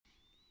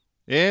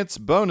It's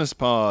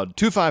BonusPod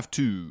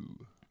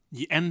 252.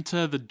 You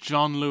enter the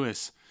John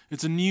Lewis.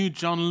 It's a new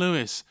John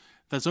Lewis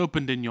that's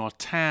opened in your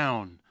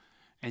town.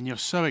 And you're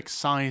so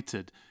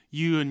excited.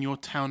 You and your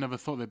town never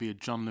thought there'd be a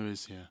John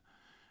Lewis here.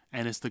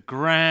 And it's the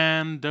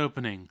grand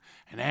opening.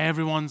 And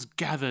everyone's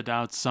gathered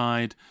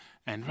outside.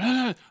 And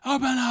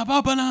open up,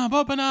 open up,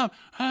 open up,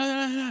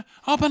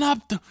 open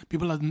up.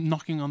 People are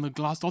knocking on the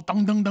glass door.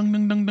 Dung, dung, dung,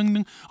 dung, dung, dung,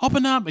 dung.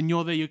 Open up. And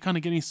you're there. You're kind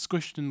of getting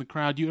squished in the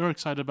crowd. You're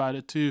excited about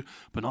it too,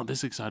 but not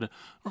this excited.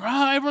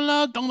 Everyone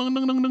loud. Dung, dung,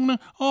 dung, dung, dung, dung.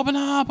 Open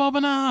up,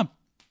 open up.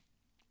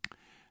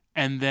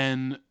 And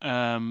then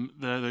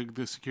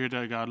the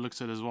security guard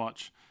looks at his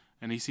watch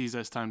and he sees that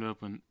it's time to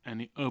open. And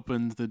he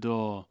opens the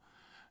door.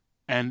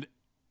 And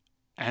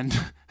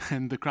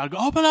the crowd go,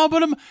 open up.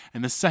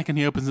 And the second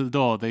he opens the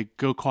door, they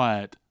go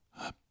quiet.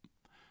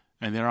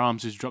 And their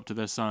arms just drop to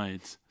their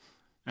sides.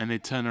 And they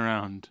turn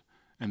around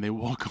and they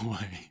walk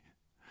away.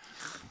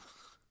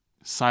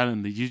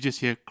 Silently, you just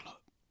hear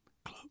clop,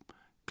 clop,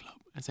 clop,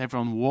 as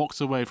everyone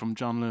walks away from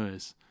John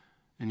Lewis.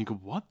 And you go,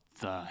 what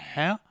the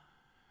hell?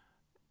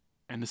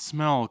 And the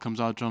smell comes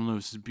out of John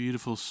Lewis, this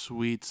beautiful,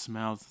 sweet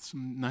smell. It's the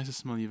nicest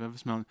smell you've ever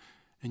smelled.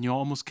 And you're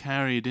almost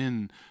carried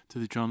in to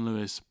the John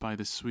Lewis by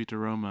this sweet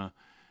aroma.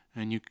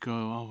 And you go,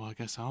 oh, well, I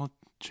guess I'll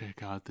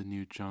check out the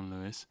new John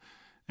Lewis.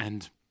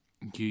 And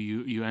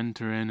you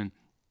enter in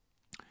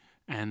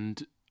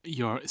and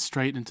you're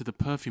straight into the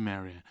perfume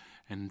area.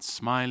 And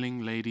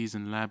smiling ladies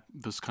in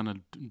those kind of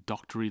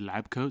doctory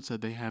lab coats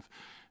that they have,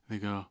 they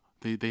go,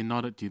 they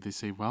nod at you. They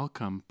say,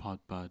 welcome,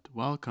 Podbud.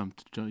 Welcome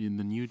to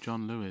the new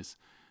John Lewis.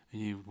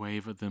 And you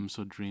wave at them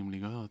so dreamily,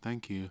 go, oh,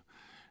 thank you.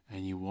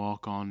 And you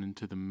walk on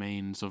into the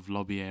main sort of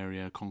lobby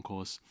area,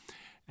 concourse.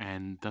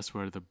 And that's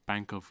where the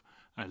bank of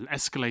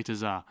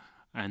escalators are,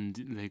 and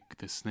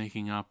they're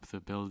snaking up the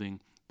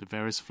building, the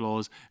various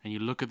floors, and you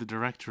look at the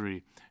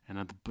directory, and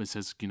it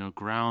says,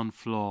 ground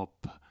floor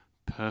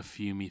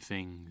perfumey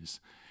things,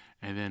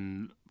 and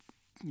then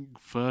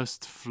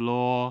first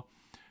floor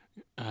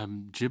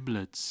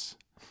giblets,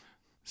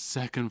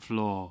 second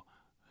floor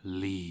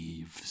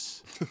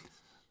leaves,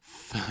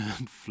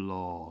 third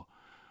floor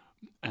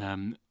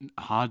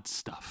hard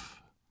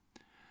stuff,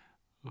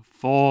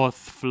 fourth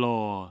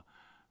floor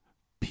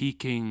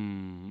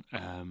Peking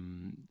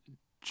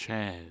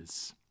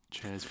chairs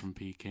from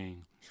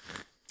Peking.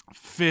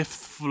 Fifth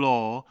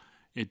floor,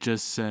 it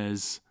just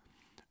says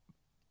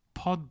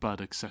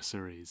Podbud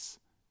accessories.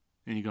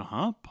 And you go,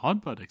 huh?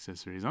 Podbud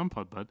accessories? I'm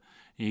Podbud.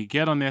 And you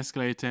get on the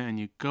escalator and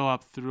you go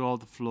up through all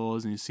the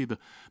floors and you see the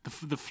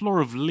floor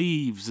of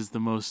leaves is the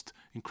most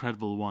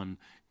incredible one,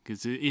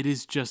 because it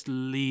is just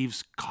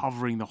leaves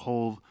covering the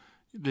whole.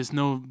 There's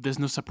no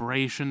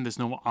separation. There's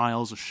no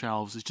aisles or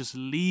shelves. It's just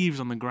leaves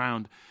on the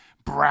ground.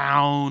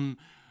 Brown,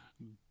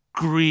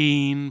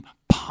 green,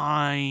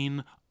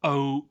 pine,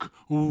 oak,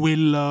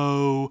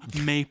 willow,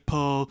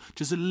 maple,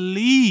 just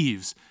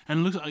leaves.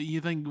 And look,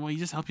 you think, well, you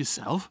just help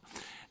yourself.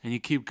 And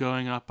you keep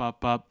going up,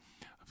 up, up.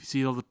 You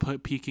see all the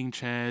Peking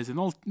chairs,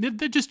 and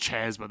they're just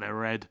chairs, but they're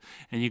red.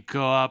 And you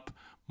go up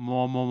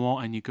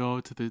more, and you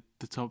go to the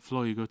top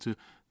floor. You go to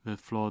the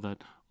floor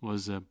that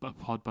was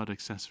Podbud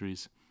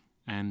accessories.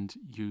 And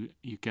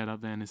you get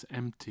up there, and it's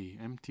empty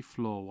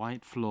floor,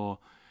 white floor.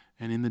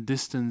 And in the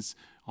distance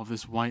of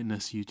this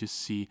whiteness, you just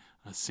see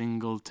a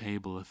single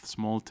table, a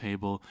small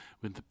table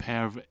with a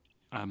pair of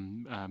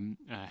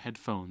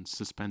headphones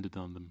suspended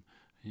on them.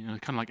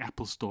 Kind of like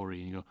Apple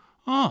Story. And you go,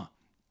 oh.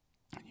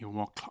 And you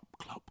walk, clop,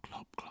 clop,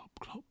 clop, clop,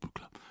 clop,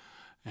 clop.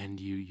 And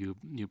you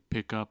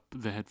pick up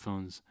the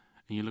headphones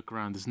and you look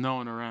around. There's no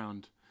one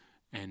around.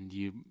 And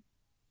you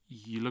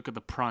look at the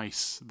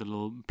price, the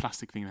little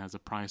plastic thing that has a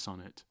price on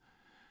it.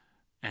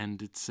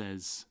 And it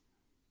says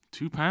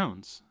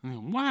 £2. And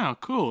you go, wow,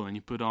 cool. And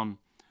you put on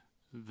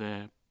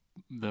the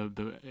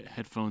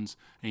headphones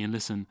and you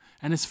listen.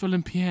 And it's Phil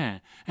and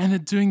Pierre. And they're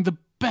doing the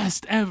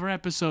best ever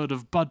episode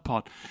of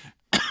BudPod.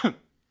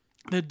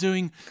 They're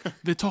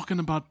talking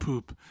about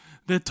poop.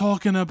 They're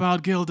talking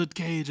about gilded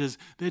cages.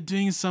 They're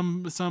doing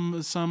some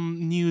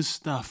news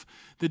stuff.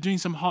 They're doing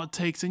some hot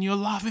takes, and you're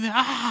laughing.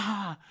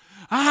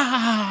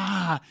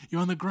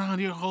 You're on the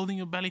ground. You're holding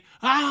your belly.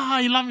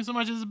 You're laughing so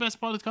much. It's the best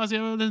podcast you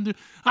ever listened to.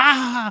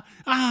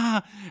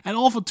 And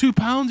all for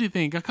 £2. You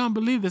think, I can't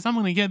believe this. I'm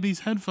going to get these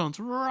headphones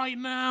right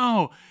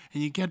now.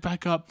 And you get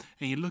back up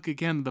and you look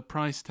again at the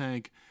price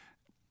tag.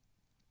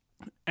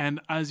 And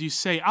as you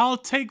say, I'll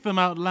take them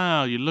out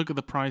loud, you look at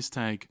the price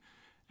tag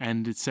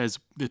and it says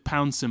the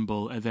pound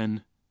symbol and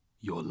then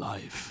your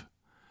life.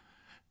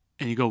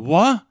 And you go,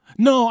 what?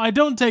 No, I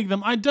don't take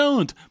them. I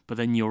don't. But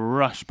then you're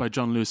rushed by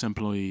John Lewis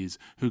employees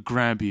who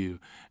grab you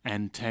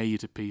and tear you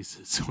to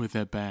pieces with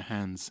their bare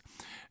hands.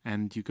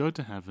 And you go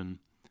to heaven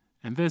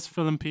and there's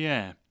Phil and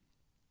Pierre.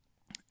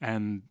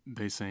 And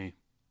they say,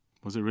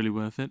 was it really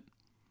worth it?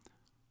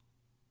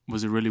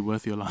 Was it really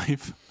worth your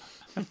life?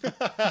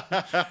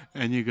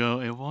 And you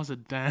go, it was a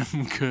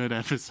damn good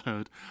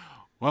episode.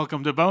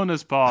 Welcome to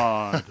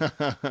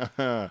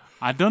BonusPod.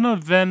 I don't know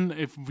then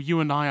if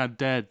you and I are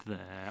dead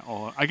there,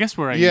 or I guess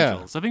we're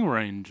angels. Yeah. I think we're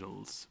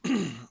angels.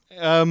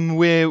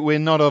 We're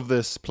not of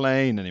this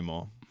plane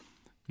anymore.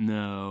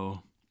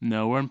 No,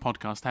 we're in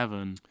podcast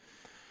heaven.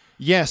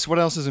 Yes, what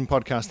else is in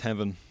podcast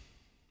heaven?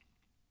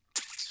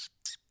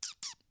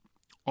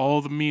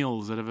 All the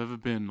meals that have ever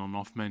been on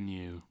Off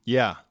Menu.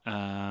 Yeah.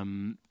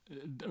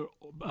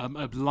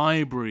 A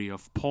library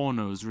of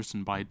pornos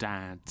written by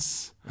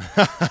dads.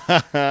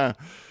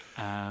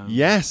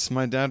 Yes,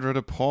 my dad read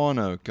a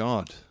porno.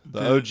 God,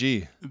 the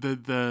OG.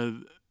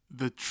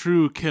 The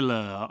true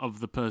killer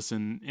of the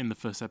person in the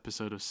first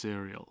episode of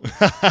Serial.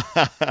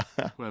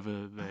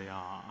 Whoever they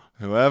are.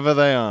 Whoever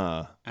they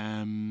are.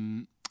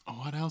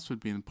 What else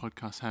would be in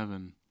podcast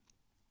heaven?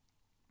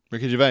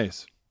 Ricky Gervais.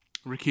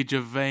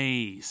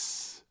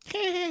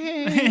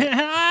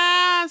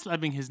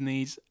 Slapping his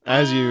knees.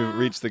 As you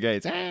reach the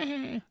gates.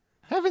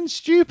 Heaven's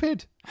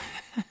stupid.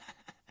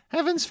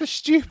 Heaven's for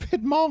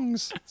stupid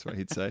mongs. That's what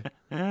he'd say.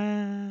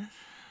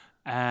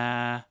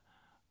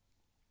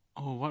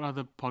 What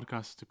other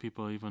podcasts do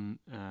people even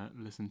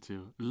listen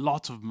to?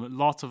 Lots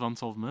of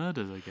unsolved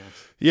murders, I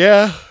guess.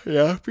 Yeah.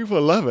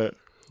 People love it.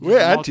 We're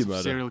Lots anti-murder.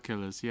 of serial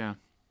killers, yeah.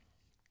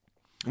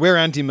 We're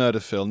anti-murder,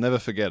 Phil. Never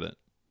forget it.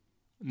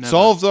 Never.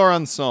 Solved or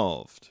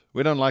unsolved.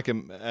 We don't like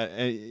them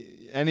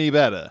any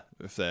better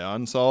if they're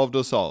unsolved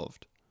or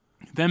solved.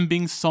 Them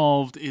being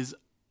solved is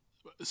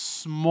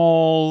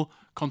small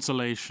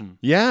consolation.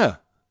 Yeah.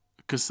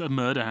 Because a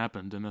murder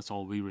happened, and that's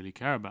all we really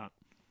care about.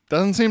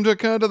 Doesn't seem to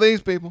occur to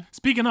these people.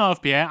 Speaking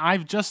of, Pierre,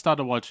 I've just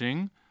started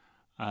watching,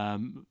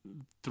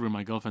 through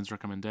my girlfriend's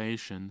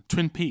recommendation,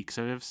 Twin Peaks.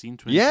 Have you ever seen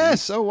Twin Peaks?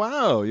 Yes. Oh,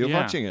 wow. You're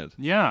watching it.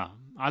 Yeah.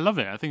 I love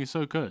it. I think it's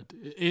so good.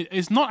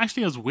 It's not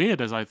actually as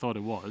weird as I thought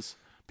it was.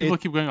 People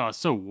keep going, it's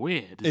so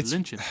weird. It's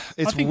lynching.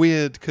 It's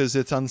weird because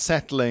it's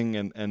unsettling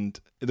and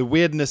the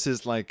weirdness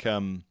is like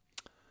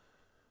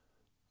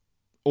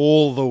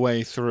all the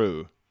way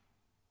through.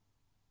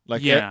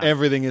 Like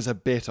everything is a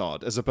bit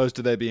odd as opposed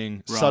to there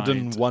being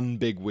sudden one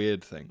big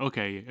weird thing.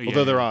 Okay.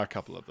 Although there are a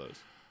couple of those.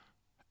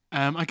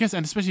 I guess,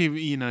 and especially if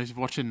you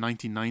watch it in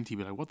 1990,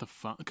 be like, what the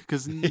fuck?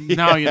 Because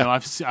now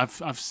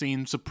I've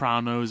seen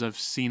Sopranos, I've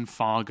seen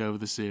Fargo,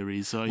 the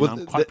series, so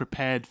I'm quite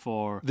prepared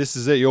for. This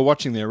is it. You're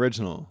watching the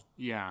original.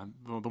 Yeah,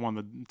 the one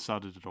that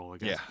started it all, I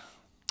guess.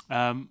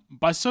 Yeah.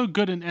 But it's so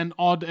good and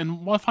odd,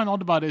 and what I find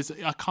odd about it is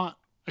I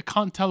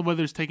can't tell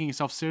whether it's taking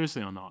itself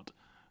seriously or not.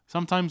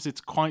 Sometimes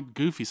it's quite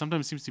goofy.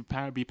 Sometimes it seems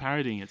to be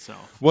parodying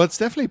itself. Well, it's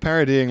definitely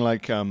parodying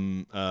like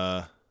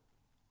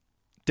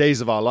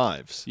Days of Our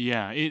Lives.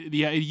 Yeah, it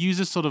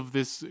uses sort of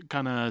this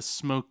kind of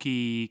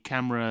smoky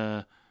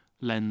camera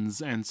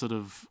lens and sort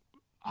of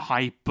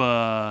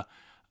hyper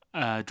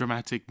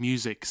dramatic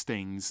music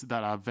stings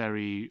that are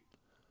very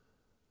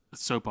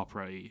soap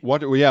opera-y.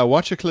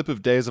 Watch a clip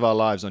of Days of Our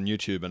Lives on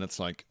YouTube and it's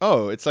like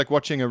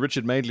watching a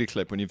Richard Madeley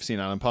clip when you've seen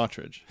Alan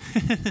Partridge.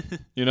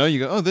 You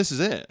go, oh, this is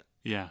it.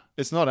 Yeah.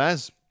 It's not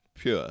as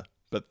pure,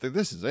 but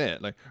this is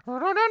it. Like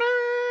when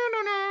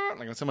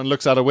someone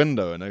looks out a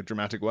window in a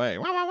dramatic way.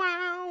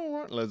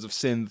 Loads of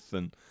synth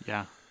and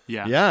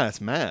yeah, it's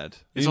mad.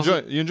 You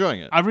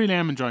enjoying it? I really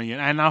am enjoying it,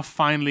 and I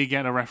finally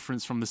get a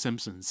reference from The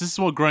Simpsons. This is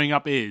what growing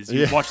up is.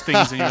 You watch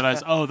things and you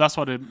realize, oh, that's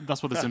what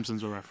The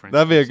Simpsons were referencing.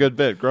 That'd be a good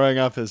bit. Growing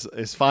up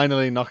is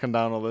finally knocking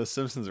down all those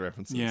Simpsons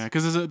references. Yeah,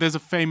 because there's a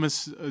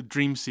famous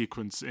dream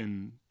sequence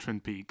in Twin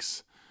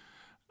Peaks,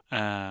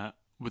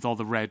 with all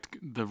the red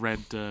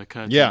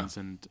curtains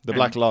and the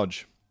Black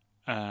Lodge.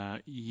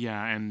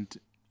 And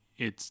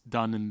it's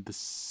done in The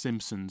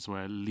Simpsons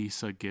where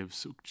Lisa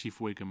gives Chief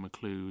Wiggum a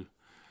clue,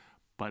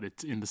 but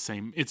it's in the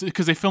same. It's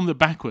because they filmed it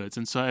backwards,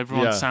 and so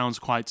everyone sounds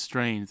quite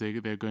strange.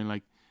 They're going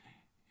like,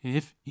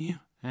 "If you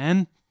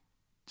enter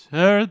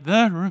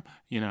the room,"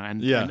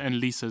 and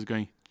Lisa's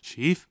going,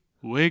 "Chief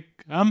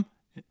Wiggum."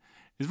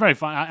 It's very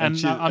fun,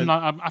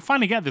 I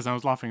finally get this. I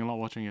was laughing a lot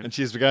watching it. And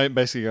she's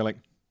basically going like,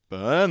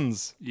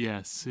 "Burns."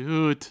 Yeah,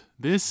 suit.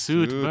 This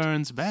suit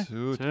burns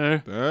better.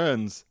 Suit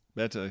burns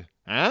better.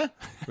 Huh?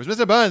 Where's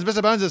Mr. Burns?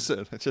 Mr. Burns'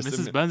 suit.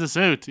 Mrs. Burns'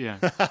 suit, yeah.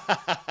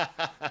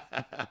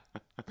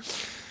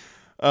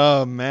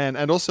 Oh, man.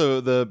 And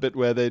also the bit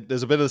where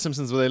there's a bit of The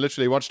Simpsons where they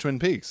literally watch Twin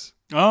Peaks.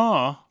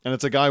 Oh. And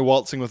it's a guy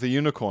waltzing with a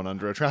unicorn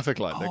under a traffic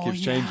light that keeps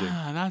changing.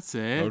 Yeah, that's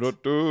it.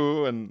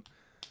 And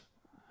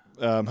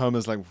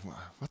Homer's like,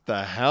 what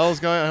the hell's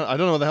going on? I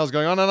don't know what the hell's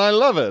going on, and I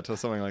love it, or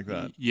something like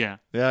that. Yeah.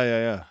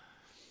 Yeah.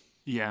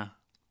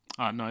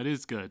 No, it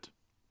is good.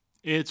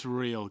 It's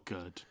real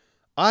good.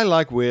 I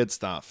like weird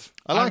stuff.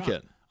 I like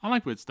it. I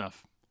like weird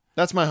stuff.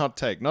 That's my hot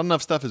take. Not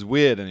enough stuff is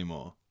weird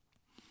anymore.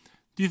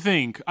 Do you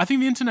think? I think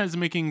the internet is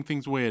making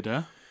things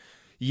weirder.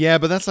 Yeah,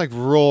 but that's like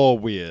raw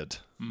weird.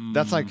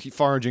 That's like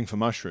foraging for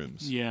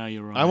mushrooms. Yeah,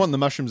 you're right. I want the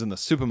mushrooms in the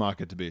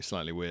supermarket to be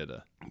slightly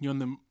weirder.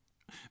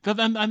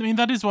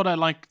 That is what I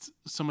liked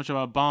so much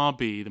about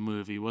Barbie, the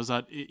movie, was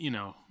that,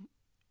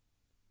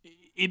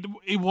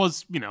 it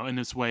was, in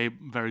its way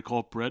very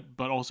corporate,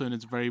 but also in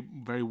its very,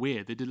 very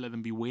weird. They did let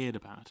them be weird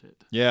about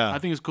it. Yeah. I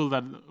think it's cool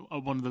that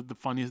one of the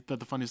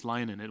funniest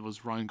line in it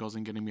was Ryan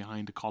Gosling getting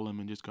behind a column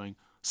and just going,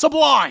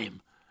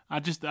 "Sublime!" I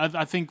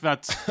think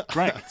that's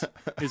great.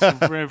 It's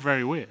very,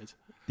 very weird.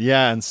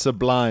 Yeah, and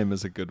sublime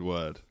is a good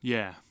word.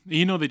 Yeah.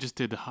 They just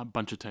did a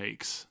bunch of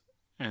takes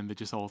and they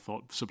just all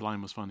thought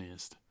Sublime was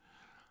funniest.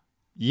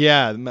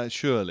 Yeah,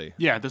 surely.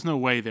 Yeah, there's no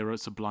way they wrote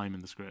Sublime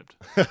in the script.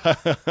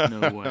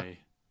 No way.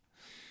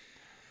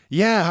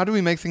 Yeah, how do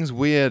we make things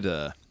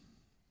weirder?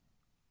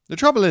 The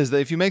trouble is that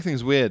if you make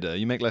things weirder,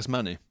 you make less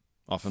money,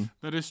 often.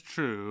 That is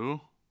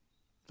true.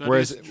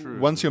 Whereas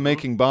once you're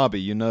making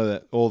Barbie, you know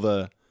that all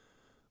the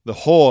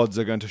hordes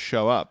are going to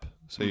show up.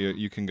 So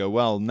you can go,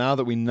 well, now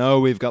that we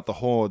know we've got the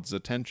horde's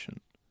attention.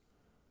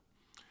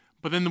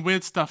 But then the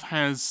weird stuff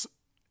has,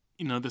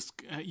 this.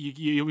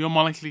 You're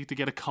more likely to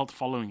get a cult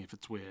following if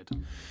it's weird.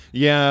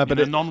 Yeah,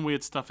 but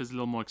non-weird stuff is a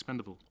little more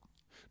expendable.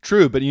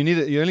 True, but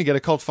you only get a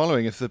cult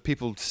following if the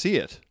people see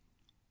it.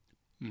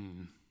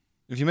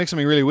 If you make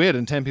something really weird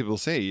and 10 people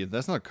see,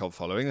 that's not a cult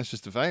following. That's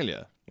just a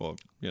failure, or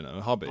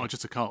a hobby. Or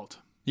just a cult.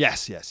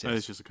 Yes. That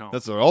is just a cult.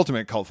 That's the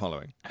ultimate cult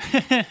following.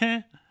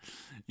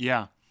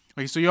 Yeah.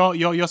 Okay, so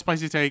your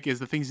spicy take is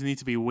the things need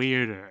to be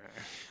weirder.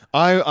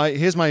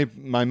 Here's my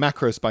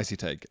macro spicy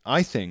take.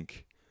 I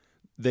think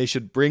they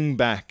should bring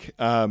back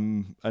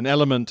an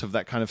element of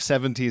that kind of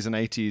 70s and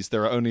 80s,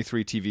 there are only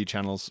 3 TV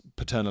channels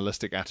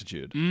paternalistic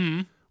attitude.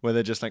 Mm. Where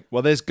they're just like,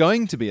 well, there's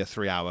going to be a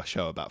 3-hour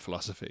show about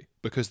philosophy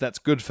because that's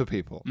good for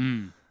people.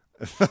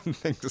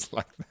 Things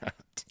like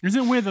that.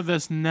 Isn't it weird that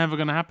that's never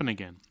going to happen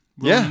again?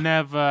 We'll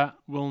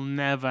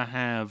never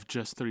have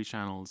just 3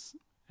 channels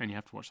and you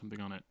have to watch something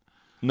on it.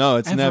 No,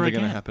 it's never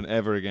going to happen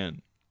ever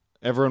again.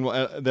 Everyone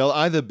will, they'll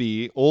either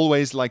be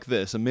always like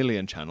this, 1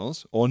 million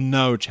channels, or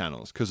no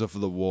channels because of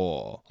the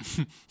war.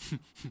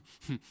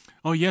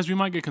 Oh, yes, we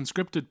might get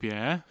conscripted,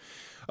 Pierre.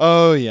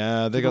 Oh,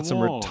 yeah, they got some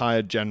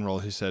retired general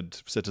who said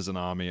citizen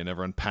army and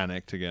everyone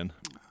panicked again.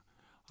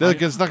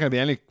 There's not going to be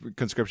any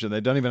conscription. They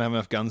don't even have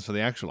enough guns for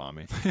the actual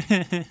army.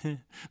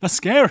 That's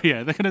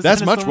scarier.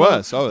 That's much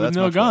worse. Oh, that's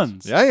no much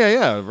guns. Worse.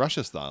 Yeah,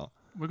 Russia style.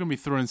 We're going to be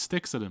throwing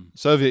sticks at him.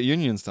 Soviet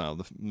Union style.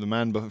 The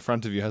man in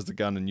front of you has the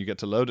gun and you get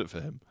to load it for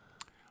him.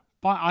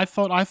 But I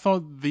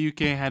thought the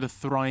UK had a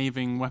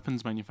thriving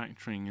weapons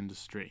manufacturing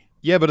industry.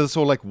 Yeah, but it's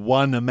all like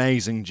one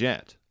amazing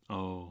jet.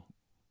 Oh.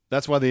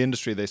 That's why the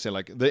industry, they say,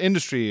 like, the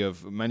industry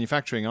of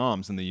manufacturing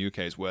arms in the UK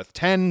is worth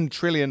 £10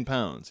 trillion.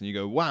 And you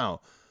go, wow,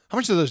 how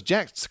much do those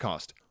jets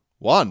cost?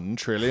 £1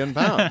 trillion.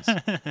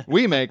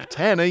 We make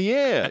 10 a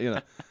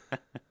year.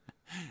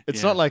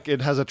 It's not like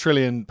it has a £1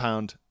 trillion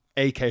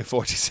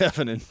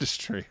AK-47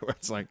 industry where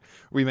it's like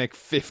we make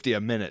 50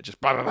 a minute,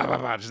 just blah, blah, blah, blah,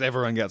 blah, just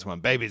everyone gets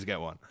one, babies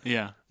get one.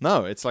 Yeah.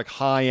 No, it's like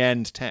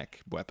high-end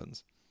tech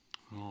weapons.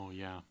 Oh,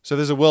 yeah. So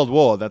there's a world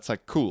war that's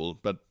like cool,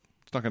 but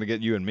it's not going to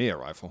get you and me a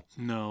rifle.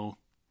 No.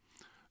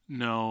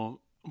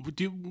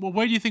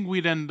 Where do you think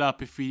we'd end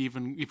up if we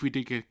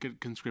did get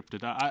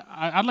conscripted?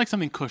 I'd like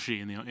something cushy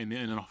in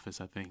an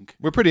office. I think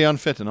we're pretty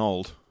unfit and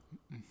old,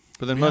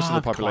 but then most of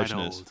the population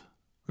quite is. Old.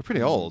 We're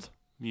pretty old.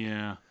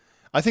 Yeah.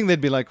 I think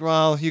they'd be like,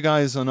 well, you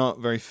guys are not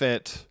very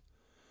fit.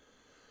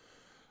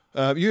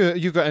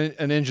 You've got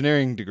an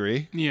engineering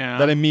degree. Yeah.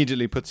 That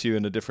immediately puts you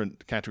in a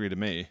different category to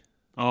me.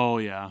 Oh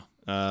yeah.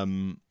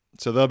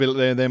 So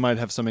they might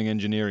have something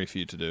engineering for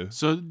you to do.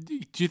 So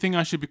do you think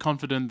I should be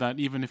confident that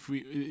even if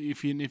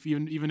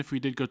we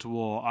did go to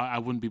war, I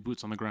wouldn't be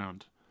boots on the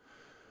ground?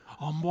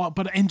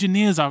 But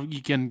engineers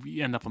you can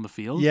end up on the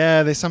field.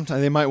 Yeah,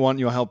 they might want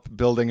your help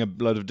building a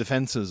load of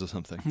defenses or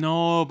something.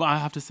 No, but I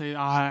have to say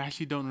I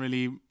actually don't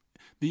really.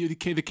 The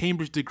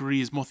Cambridge degree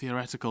is more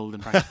theoretical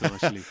than practical,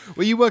 actually.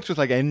 Well, you worked with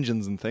like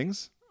engines and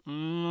things.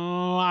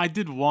 I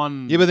did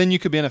one. Yeah, but then you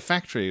could be in a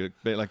factory,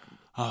 like.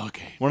 Oh,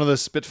 okay. One of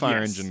those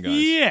Spitfire engine guys.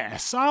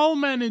 Yes, I'll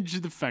manage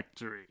the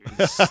factories.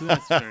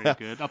 That's very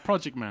good. I'll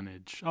project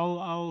manage.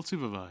 I'll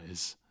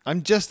supervise.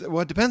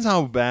 It depends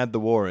how bad the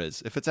war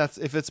is. If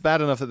it's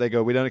bad enough that they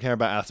go, we don't care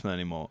about asthma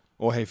anymore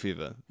or hay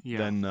fever,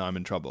 then I'm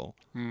in trouble.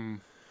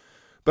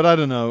 But I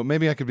don't know.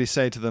 Maybe I could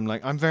say to them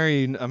like, I'm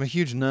a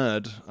huge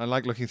nerd. I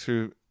like looking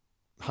through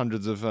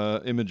hundreds of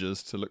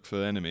images to look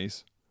for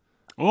enemies.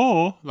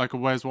 Or like a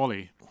Where's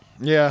Wally?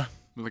 Yeah,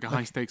 like a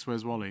high stakes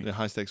Where's Wally? The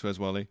high stakes Where's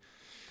Wally?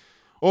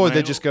 Or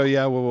they just go,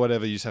 yeah, well,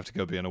 whatever. You just have to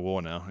go be in a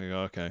war now. You go,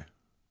 okay.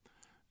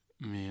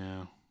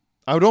 Yeah.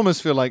 I would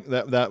almost feel like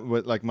that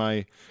would like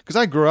because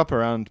I grew up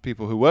around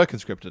people who were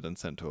conscripted and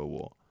sent to a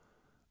war.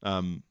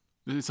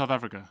 South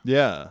Africa.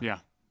 Yeah. Yeah.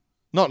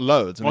 Not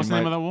loads. What's the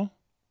name of that war?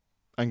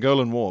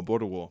 Angolan War,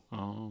 border war.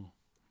 Oh.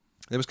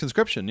 It was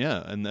conscription,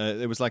 yeah, and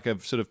it was like a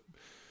sort of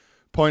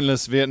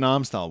pointless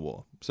Vietnam-style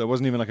war. So it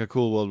wasn't even like a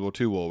cool World War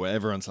II war where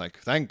everyone's like,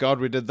 "Thank God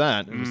we did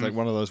that." It was like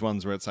one of those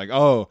ones where it's like,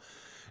 "Oh,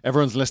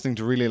 everyone's listening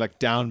to really like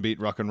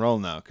downbeat rock and roll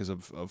now because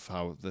of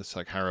how this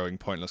like harrowing,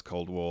 pointless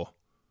Cold War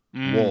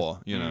war,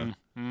 you know."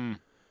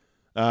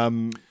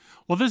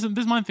 Well, this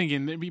is my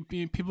thinking.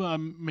 People are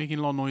making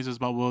a lot of noises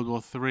about World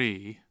War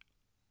III,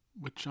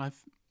 which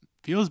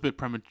feels a bit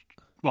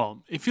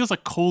Well, it feels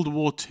like Cold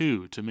War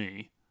II to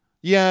me.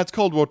 Yeah, it's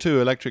Cold War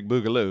II, Electric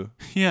Boogaloo.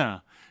 Yeah,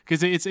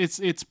 because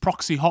it's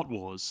proxy hot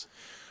wars.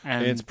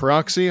 And it's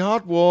proxy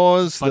hot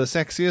wars, the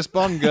sexiest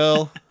Bond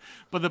girl.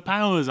 But the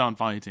powers aren't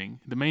fighting.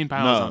 The main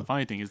powers aren't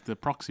fighting. It's the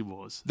proxy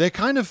wars. They're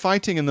kind of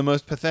fighting in the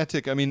most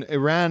pathetic... I mean,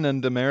 Iran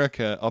and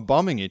America are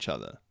bombing each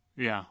other.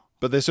 Yeah.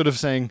 But they're sort of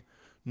saying,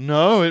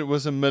 no, it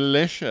was a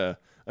militia.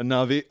 And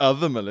now the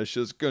other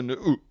militia's going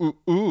to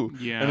ooh.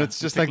 Yeah. And it's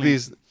just like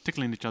these...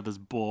 Tickling each other's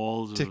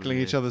balls. Tickling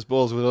each other's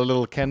balls with a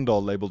little Ken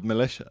doll labeled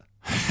militia.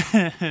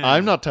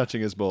 I'm not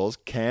touching his balls.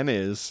 Ken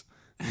is.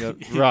 You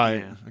go, right.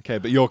 Yeah. Okay,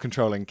 but you're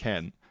controlling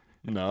Ken.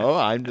 No,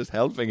 I'm just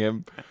helping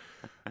him.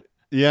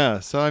 Yeah,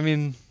 so I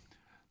mean,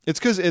 it's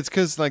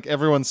because like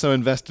everyone's so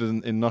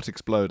invested in not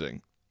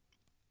exploding.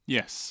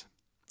 Yes.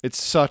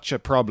 It's such a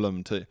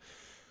problem to...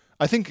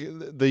 I think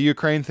the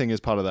Ukraine thing is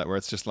part of that, where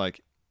it's just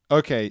like,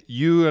 okay,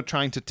 you are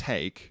trying to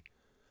take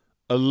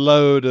a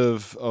load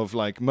of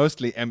like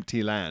mostly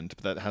empty land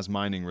that has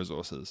mining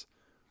resources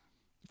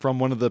from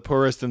one of the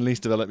poorest and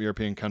least developed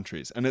European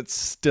countries, and it's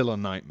still a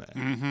nightmare.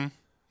 Mm-hmm.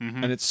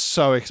 Mm-hmm. And it's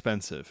so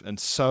expensive, and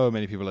so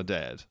many people are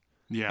dead.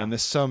 Yeah. And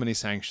there's so many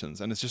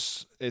sanctions, and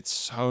it's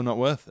so not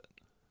worth it.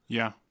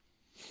 Yeah.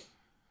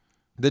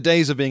 The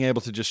days of being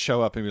able to just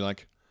show up and be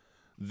like,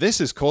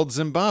 this is called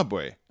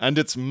Zimbabwe, and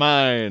it's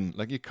mine.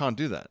 Like, you can't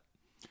do that.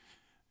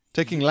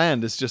 Taking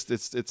land is just,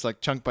 it's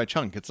like chunk by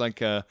chunk. It's like,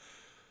 we're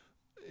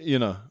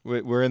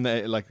in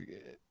the, like,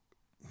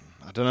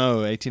 I don't know,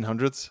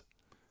 1800s?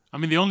 I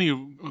mean, the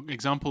only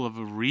example of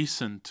a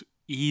recent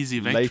easy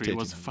victory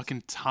was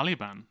fucking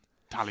Taliban.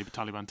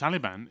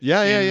 Taliban.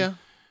 Yeah.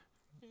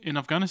 In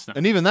Afghanistan.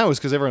 And even that was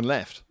because everyone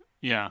left.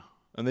 Yeah.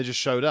 And they just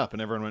showed up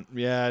and everyone went,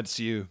 yeah, it's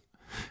you.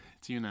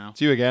 It's you now.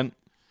 It's you again.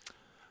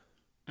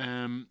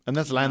 And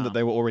that's land that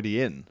they were already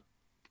in.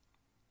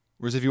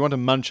 Whereas if you want to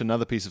munch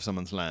another piece of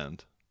someone's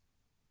land,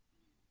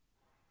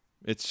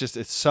 it's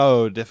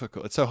so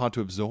difficult. It's so hard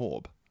to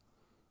absorb.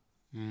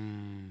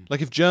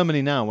 Like if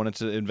Germany now wanted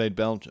to invade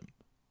Belgium,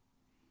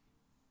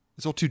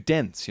 it's all too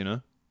dense, you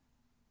know?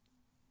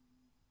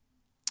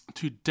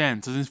 Too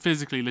dense, as in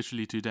physically,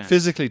 literally too dense.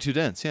 Physically too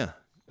dense, yeah.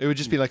 It would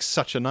just be like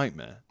such a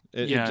nightmare.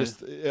 It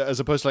just,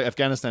 as opposed to like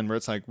Afghanistan, where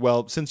it's like,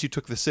 well, since you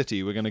took the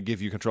city, we're going to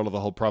give you control of the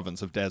whole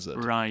province of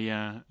desert. Right,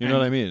 yeah. You know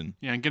what I mean?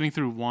 Yeah, and getting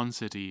through one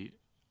city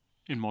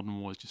in modern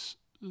wars just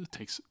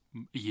takes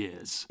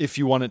years. If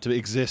you want it to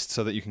exist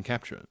so that you can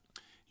capture it.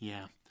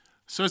 Yeah.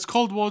 So it's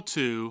Cold War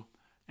II,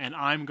 and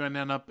I'm going to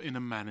end up in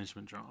a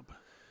management job.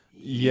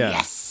 Yeah.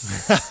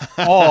 Yes.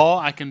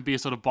 Or I can be a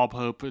sort of Bob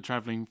Hope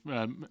traveling.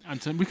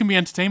 We can be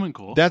entertainment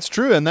corps. That's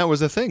true, and that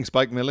was a thing.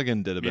 Spike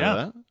Milligan did a bit of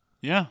that.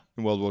 Yeah.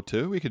 In World War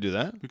II, we could do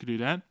that.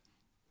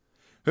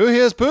 Who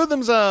here's pooed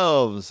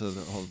themselves?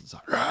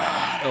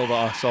 All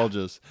our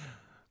soldiers.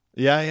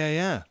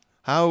 Yeah.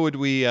 How would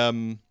we...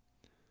 you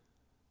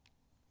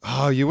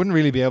wouldn't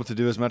really be able to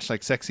do as much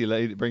like sexy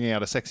lady, bringing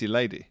out a sexy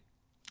lady.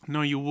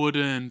 No, you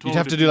wouldn't. You'd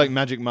have to do like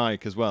Magic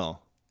Mike as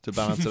well to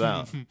balance it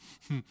out.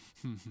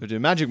 We'd do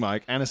Magic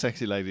Mike and a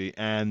sexy lady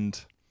and...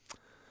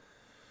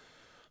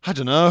 I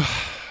don't know.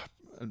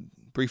 A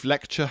brief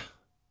lecture.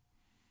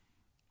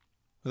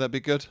 Would that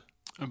be good?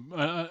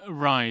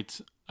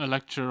 Right. A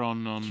lecture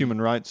on...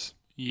 human rights.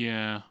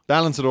 Yeah.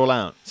 Balance it all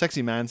out.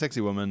 Sexy man,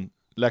 sexy woman,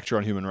 lecture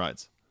on human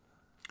rights.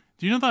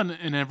 Do you know that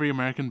in every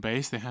American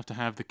base they have to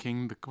have the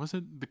king,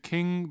 the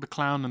king, the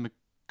clown, and the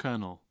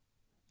colonel?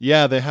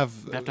 Yeah, they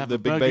have the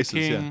big Burger bases,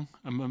 King,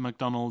 a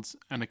McDonald's,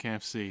 and a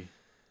KFC.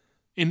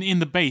 In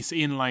the base,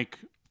 in like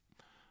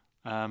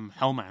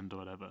Hellmand or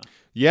whatever.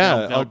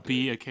 Yeah. There'll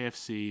be a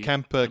KFC,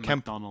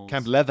 McDonald's.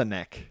 Camp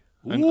Leatherneck.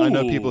 I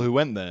know people who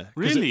went there.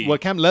 Really? Well,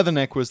 Camp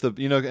Leatherneck was the...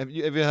 have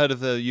you heard of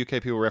the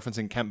UK people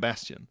referencing Camp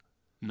Bastion?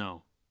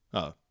 No.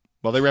 Oh.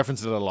 Well, they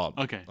reference it a lot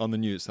on the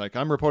news. Like,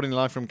 I'm reporting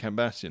live from Camp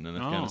Bastion in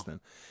Afghanistan.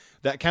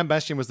 That Camp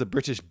Bastion was the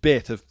British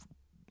bit of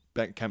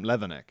Camp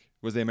Leatherneck,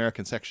 was the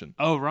American section.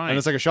 Oh, right. And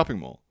it's like a shopping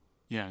mall.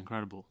 Yeah,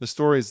 incredible. The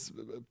stories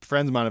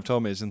friends of mine have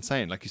told me is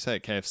insane. Like you say,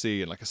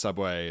 KFC and like a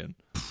Subway and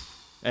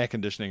air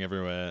conditioning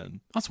everywhere. And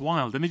that's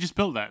wild. And they just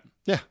built that.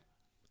 Yeah.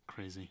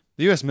 Crazy.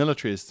 The US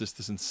military is just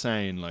this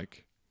insane,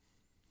 like,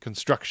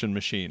 construction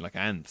machine, like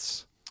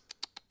ants.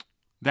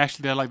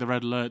 They're like the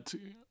Red Alert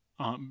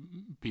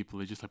people.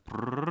 They're just like...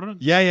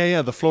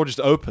 Yeah. The floor just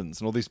opens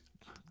and all these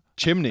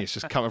chimneys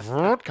just come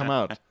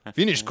out.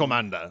 Finish,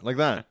 Commander. Like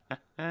that.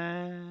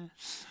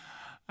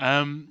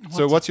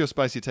 So what's your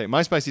spicy take?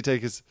 My spicy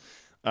take is...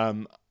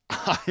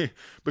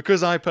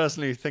 because I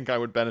personally think I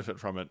would benefit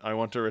from it, I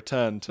want to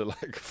return to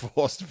like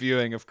forced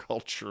viewing of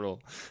cultural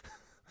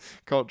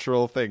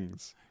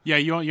things. Yeah,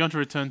 you want to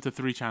return to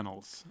 3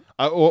 channels.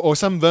 Or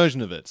some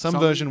version of it. Some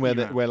version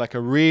where like a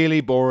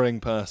really boring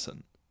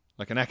person,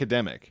 like an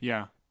academic.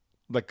 Yeah.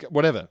 Like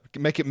whatever.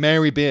 Make it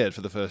Mary Beard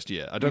for the first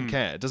year. I don't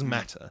care. It doesn't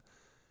matter.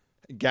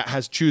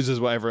 Chooses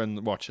whatever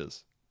and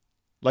watches.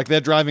 Like they're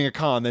driving a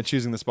car and they're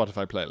choosing the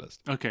Spotify playlist.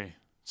 Okay.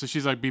 So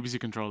she's like BBC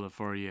controller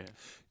for a year.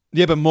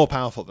 Yeah, but more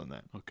powerful than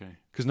that. Okay.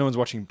 Because no one's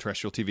watching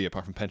terrestrial TV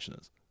apart from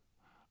pensioners.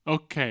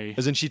 Okay.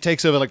 As in, she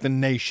takes over like the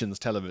nation's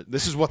television.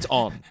 This is what's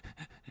on.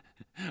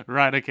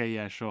 Right. Okay.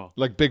 Yeah. Sure.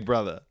 Like Big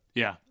Brother.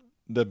 Yeah.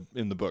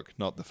 In the book,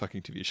 not the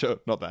fucking TV show.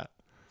 Not that.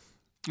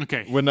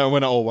 Okay. We're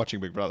not all watching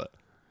Big Brother.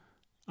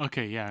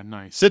 Okay. Yeah.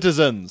 Nice.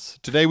 Citizens,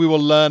 today we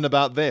will learn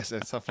about this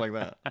and stuff like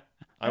that.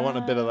 I want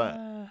a bit of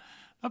that.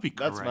 That'd be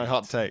great. That's my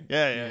hot take.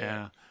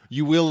 Yeah.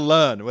 You will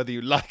learn whether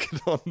you like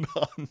it or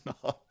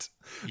not.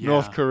 Yeah.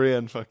 North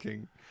Korean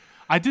fucking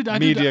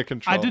media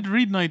control. I did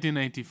read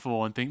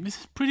 1984 and think, this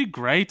is pretty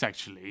great,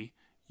 actually.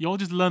 You all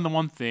just learn the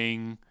one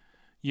thing.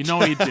 You know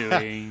what you're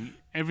doing.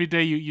 Every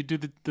day you do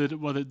the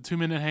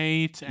 2-minute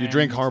hate. You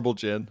drink horrible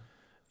gin.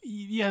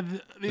 Yeah.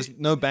 There's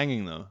no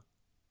banging, though.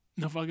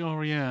 No fucking,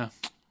 oh, yeah.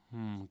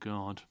 Oh,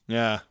 God.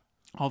 Yeah.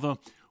 Although,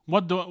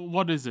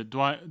 what is it?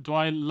 Do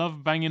I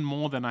love banging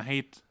more than I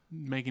hate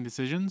making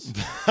decisions?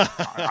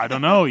 I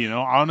don't know,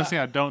 honestly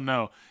I don't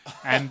know,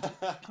 and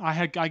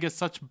I get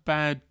such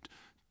bad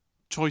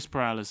choice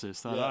paralysis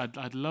that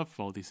I'd love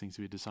for all these things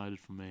to be decided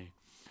for me.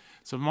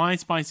 So my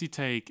spicy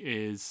take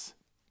is,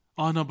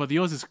 but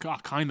yours is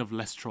kind of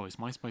less choice.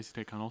 My spicy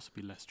take can also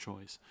be less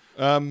choice.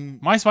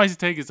 My spicy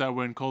take is that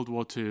we're in Cold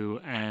War II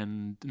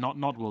and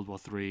not World War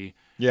III.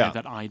 Yeah, and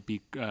that I'd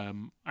be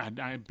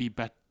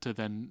better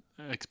than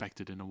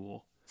expected in a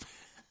war.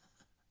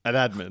 At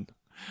admin.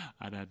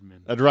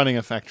 At running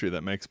a factory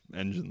that makes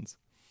engines.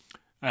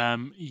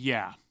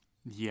 Yeah.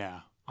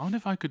 I wonder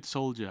if I could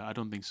soldier. I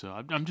don't think so.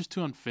 I'm just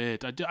too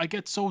unfit. I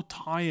get so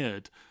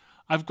tired.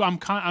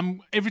 I'm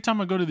every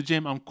time I go to the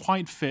gym, I'm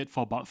quite fit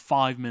for about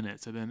 5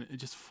 minutes, and then it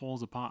just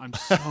falls apart. I'm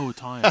so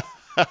tired.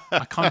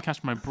 I can't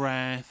catch my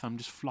breath. I'm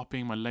just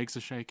flopping. My legs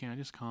are shaking. I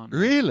just can't.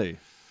 Really?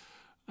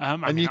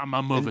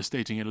 I'm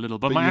overstating it a little,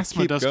 but my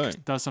asthma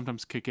does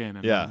sometimes kick in.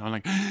 And I'm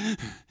like,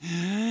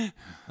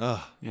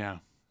 yeah.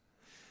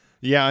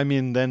 Yeah, I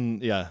mean, then,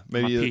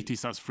 maybe... My PT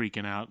starts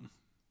freaking out.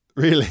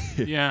 Really?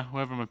 Yeah,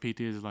 whoever my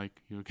PT is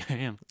like, you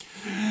okay?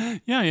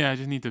 I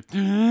just need to...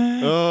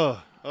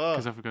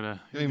 Because I've got to...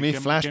 Giving me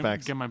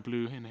flashbacks. Get my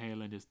blue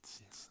inhaler and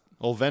just...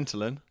 All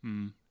Ventolin.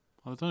 Well,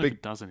 I don't know if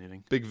it does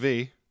anything. Big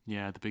V.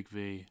 Yeah, the big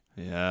V.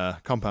 Yeah,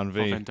 compound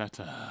V. Or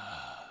Vendetta.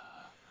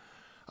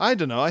 I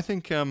don't know, I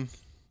think...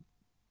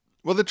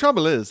 well, the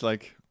trouble is,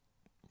 like...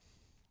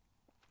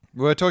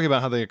 We're talking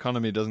about how the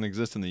economy doesn't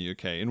exist in the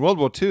UK. In World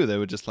War II, they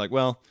were just like,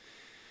 well...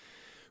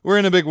 We're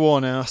in a big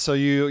war now, so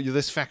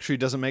this factory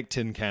doesn't make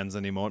tin cans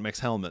anymore. It makes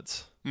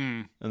helmets.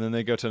 And then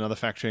they go to another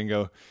factory and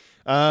go,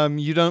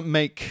 you don't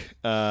make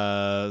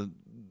whatever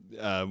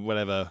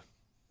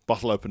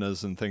bottle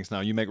openers and things now.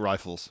 You make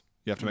rifles.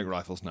 You have to make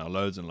rifles now,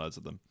 loads and loads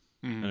of them.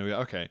 And we go,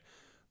 okay.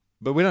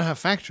 But we don't have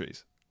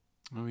factories.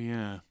 Oh,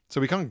 yeah.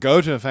 So we can't go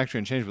to a factory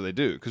and change what they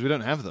do because we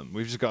don't have them.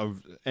 We've just got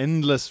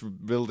endless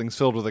buildings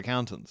filled with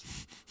accountants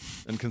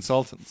and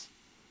consultants.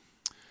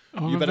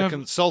 Oh, you better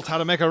consult how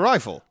to make a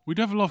rifle. We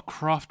do have a lot of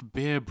craft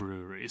beer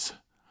breweries.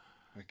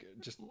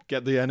 Just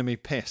get the enemy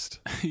pissed.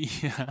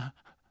 Yeah.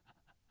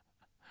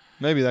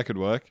 Maybe that could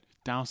work.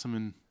 Douse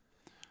some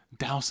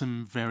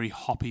very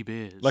hoppy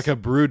beers. Like a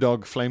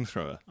Brewdog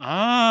flamethrower.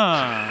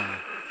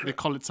 Ah. They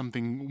call it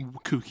something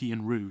kooky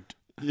and rude.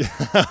 Yeah.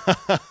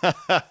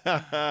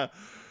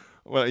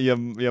 Well,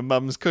 your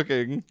mum's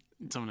cooking.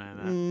 Something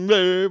like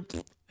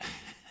that.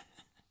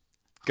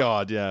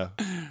 God, yeah.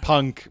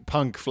 Punk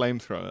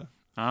flamethrower.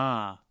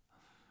 Ah.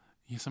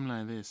 Yeah, something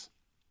like this.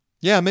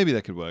 Yeah, maybe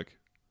that could work.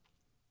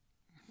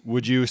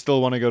 Would you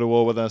still want to go to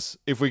war with us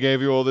if we gave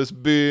you all this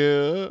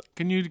beer?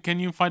 Can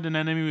you fight an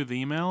enemy with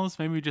emails?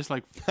 Maybe we just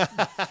like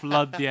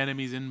flood the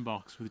enemy's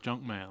inbox with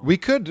junk mail. We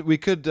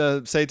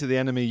could say to the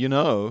enemy,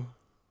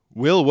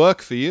 we'll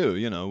work for you.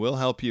 We'll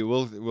help you.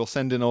 We'll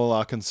send in all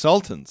our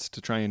consultants to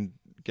try and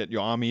get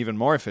your army even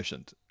more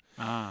efficient.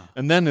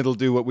 And then it'll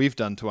do what we've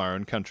done to our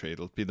own country.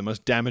 It'll be the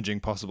most damaging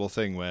possible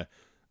thing where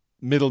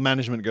middle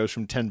management goes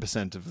from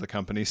 10% of the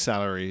company's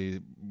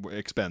salary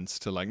expense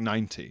to like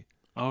 90%.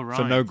 Oh, right.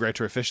 For no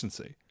greater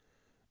efficiency.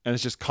 And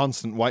it's just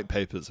constant white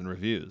papers and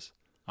reviews.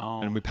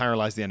 Oh. And we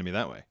paralyze the enemy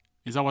that way.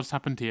 Is that what's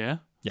happened here?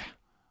 Yeah.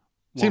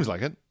 Seems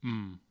like it.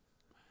 Mm.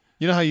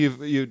 You know how you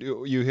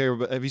hear,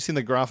 have you seen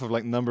the graph of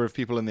like number of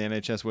people in the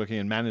NHS working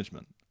in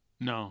management?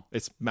 No.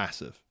 It's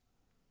massive.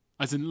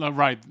 As in,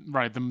 right.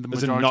 The majority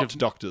as in not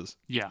doctors.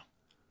 Yeah.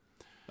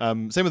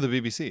 Same with the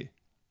BBC.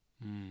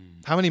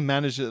 How many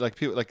managers, like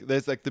people, like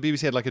there's like the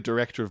BBC had like a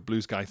director of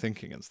Blue Sky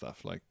Thinking and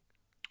stuff. Like,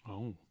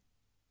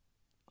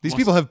 these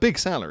people have big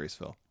salaries,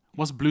 Phil.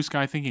 What's Blue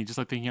Sky Thinking? Just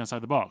like thinking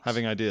outside the box,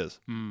 having ideas.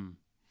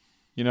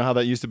 You know how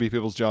that used to be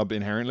people's job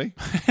inherently.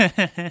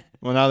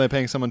 Well, now they're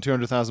paying someone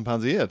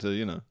 £200,000 a year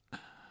to,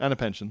 and a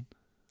pension.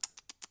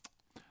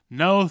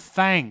 No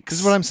thanks. This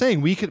is what I'm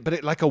saying. We could,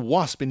 but like a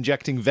wasp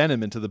injecting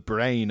venom into the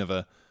brain of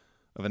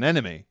an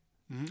enemy.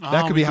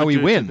 That could be how we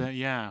win.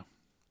 Yeah.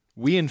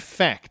 We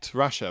infect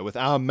Russia with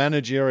our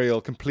managerial,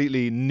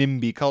 completely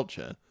NIMBY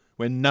culture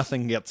where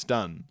nothing gets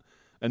done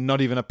and not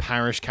even a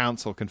parish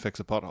council can fix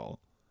a pothole.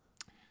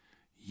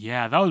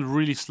 Yeah, that would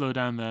really slow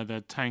down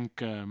the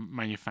tank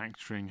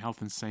manufacturing,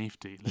 health and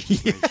safety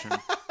legislation.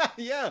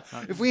 Yeah.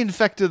 If we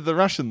infected the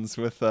Russians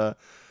with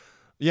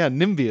Yeah,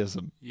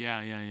 NIMBYism.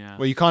 Yeah.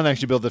 Well, you can't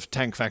actually build the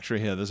tank factory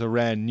here. There's a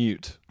rare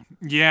newt.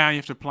 Yeah, you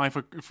have to apply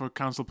for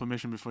council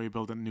permission before you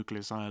build a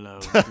nuclear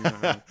silo.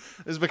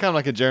 It's become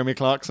like a Jeremy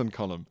Clarkson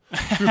column.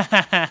 If you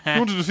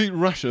want to defeat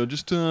Russia,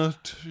 just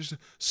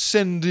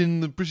send in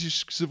the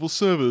British civil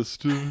service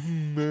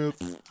to...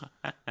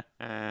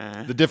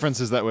 The difference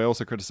is that we're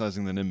also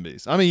criticizing the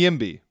NIMBYs. I'm a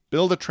YIMBY.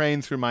 Build a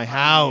train through my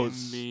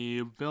house.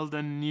 YIMBY. Build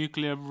a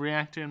nuclear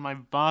reactor in my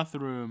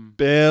bathroom.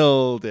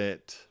 Build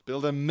it.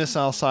 Build a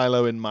missile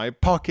silo in my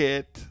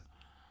pocket.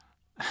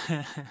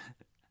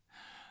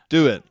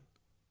 Do it.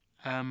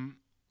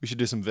 We should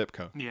do some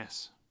VIPCO.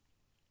 Yes.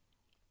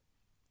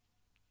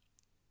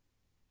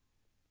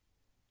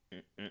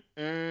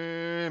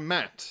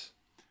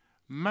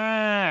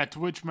 Matt.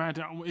 Which Matt?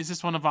 Is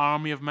this one of our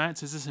army of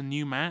Matts? Is this a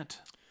new Matt?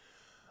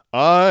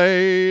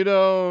 I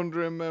don't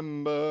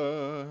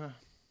remember.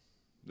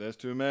 There's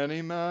too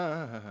many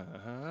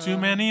Matts. Too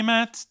many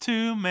Matts.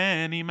 Too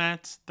many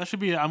Matts. That should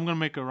be. I'm gonna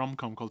make a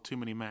rom-com called Too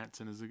Many Matts,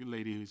 and there's a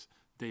lady who's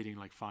dating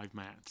like 5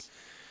 Matts.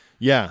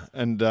 Yeah,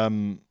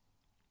 and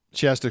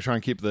she has to try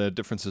and keep the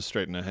differences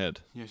straight in her head.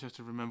 Yeah, she has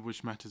to remember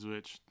which Matt is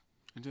which.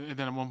 And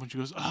then at one point she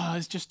goes,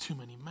 it's just too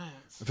many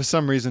Matts. For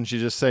some reason, she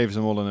just saves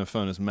them all on her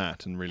phone as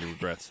Matt and really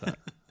regrets that.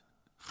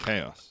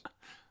 Chaos.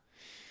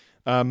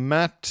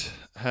 Matt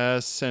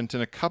has sent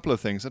in a couple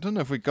of things. I don't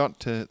know if we got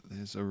to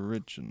his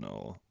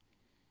original.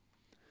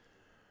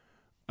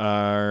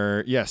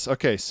 Yes,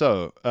 okay,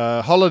 so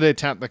holiday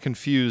tap that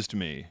confused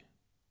me.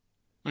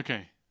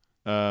 Okay.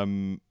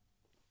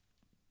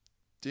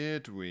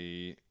 Did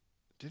we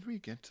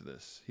get to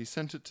this? He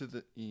sent it to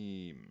the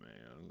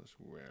email as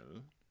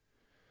well.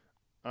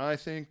 I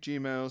think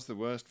Gmail's the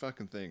worst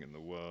fucking thing in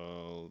the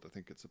world. I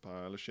think it's a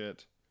pile of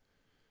shit.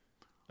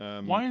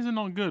 Why is it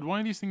not good?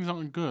 Why are these things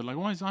not good? Like,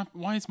 why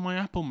is my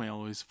Apple Mail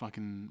always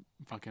fucking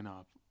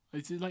up?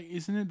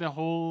 Isn't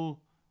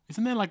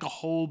there like a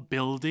whole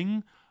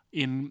building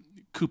in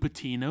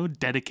Cupertino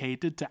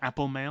dedicated to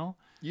Apple Mail?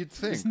 You'd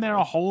think. Isn't there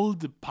a whole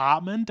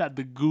department at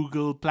the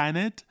Google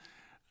planet,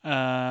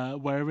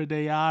 wherever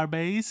they are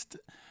based,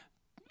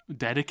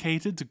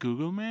 dedicated to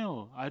Google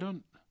Mail? I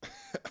don't...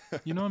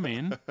 You know what I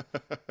mean?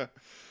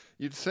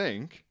 You'd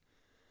think.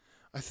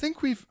 I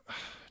think we've...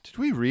 Did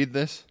we read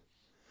this?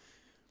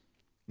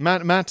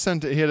 Matt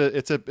sent it here.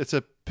 It's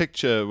a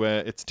picture where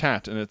it's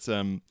tat, and it's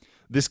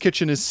this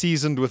kitchen is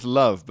seasoned with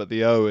love, but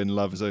the O in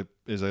love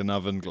is an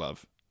oven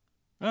glove.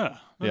 That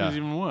doesn't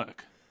even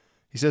work.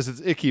 He says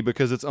it's icky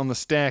because it's on the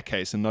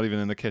staircase and not even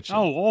in the kitchen.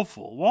 Oh,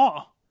 awful!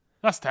 What?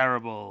 That's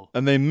terrible.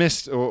 And they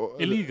missed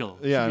illegal.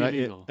 Yeah,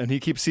 illegal. And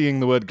he keeps seeing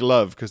the word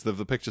glove because of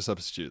the picture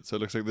substitute. So it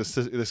looks like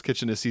this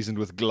kitchen is seasoned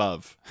with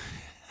glove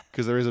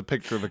because there is a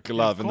picture of a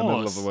glove in the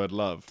middle of the word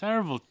love.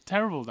 Terrible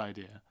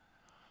idea.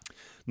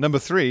 Number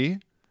 3.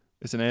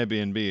 It's an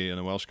Airbnb in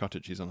a Welsh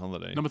cottage. He's on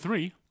holiday.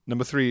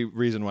 Number 3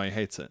 reason why he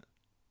hates it.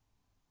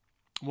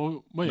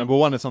 Well, wait. Number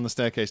 1, it's on the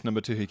staircase.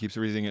 Number 2, he keeps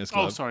reading it as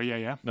glove. Oh, sorry,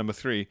 yeah. Number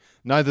 3,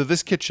 neither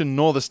this kitchen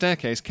nor the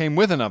staircase came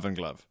with an oven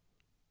glove.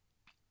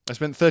 I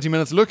spent 30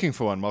 minutes looking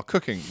for one while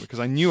cooking because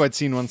I knew I'd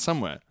seen one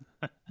somewhere,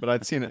 but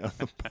I'd seen it on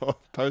the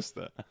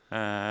poster.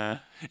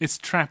 It's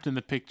trapped in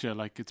the picture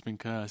like it's been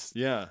cursed.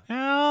 Yeah.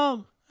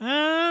 Help!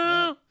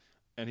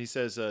 And he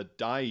says,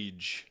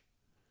 Daige.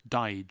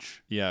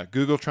 Daige. Yeah,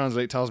 Google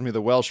Translate tells me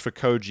the Welsh for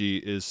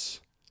koji is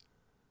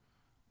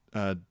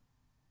Daliach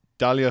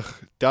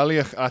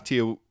ati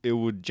iw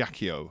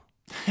Jacio.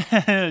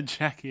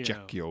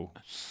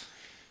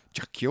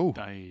 Jacio.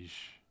 Daesh.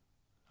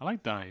 I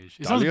like Daesh.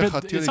 It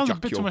sounds a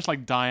bit too much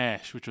like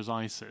Daesh, which was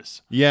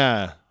ISIS.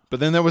 Yeah,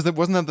 but then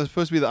wasn't that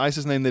supposed to be the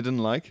ISIS name they didn't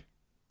like?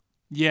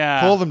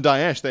 Yeah. Call them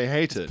Daesh, they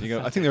hate it. You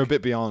go, I think they're a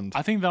bit beyond.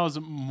 I think that was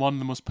one of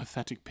the most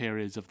pathetic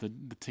periods of the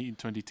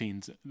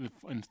 2010s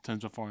in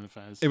terms of foreign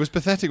affairs. It was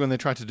pathetic when they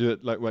tried to do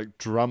it like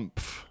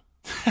Drumpf.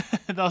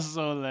 That's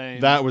so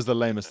lame. That was the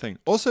lamest thing.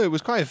 Also, it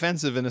was quite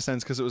offensive in a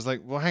sense because it was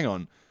like, well, hang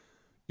on.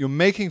 You're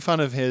making fun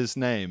of his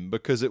name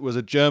because it was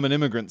a German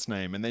immigrant's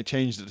name and they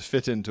changed it to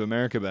fit into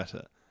America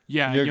better.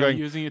 Yeah, you're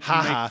using it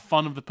to make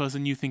fun of the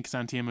person you think is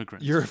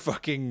anti-immigrant. You're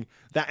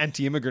that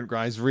anti-immigrant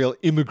guy's real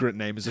immigrant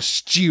name is a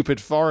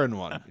stupid foreign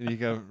one. And you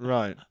go,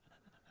 right.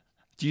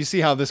 Do you see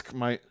how this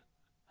might...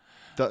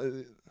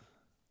 Does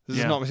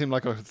this not seem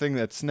like a thing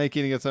that's snake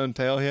eating its own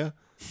tail here?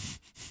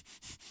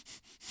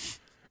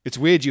 It's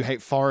weird you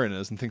hate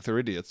foreigners and think they're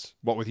idiots.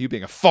 What with you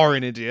being a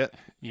foreign idiot?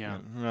 Yeah.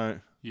 Right.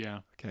 Yeah.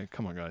 Okay,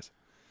 come on, guys.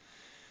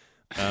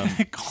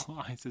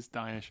 ISIS,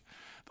 Daesh.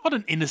 What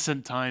an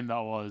innocent time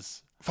that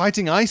was.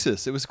 Fighting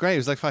ISIS. It was great. It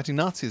was like fighting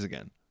Nazis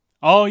again.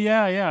 Oh,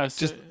 yeah. It's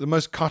just the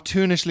most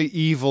cartoonishly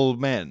evil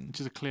men.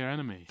 Which is a clear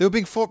enemy. They were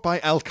being fought by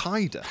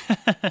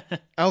Al-Qaeda.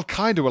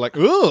 Al-Qaeda were like,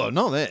 oh,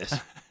 not this.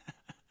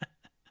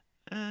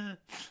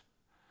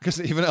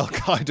 Because even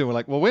Al-Qaeda were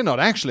like, well, we're not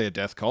actually a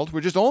death cult.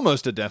 We're just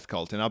almost a death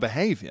cult in our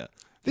behavior.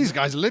 These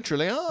guys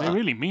literally are. They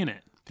really mean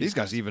it. These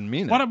guys even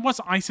mean it.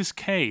 What's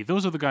ISIS-K?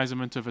 Those are the guys who are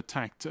meant to have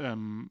attacked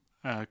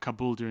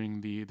Kabul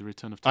during the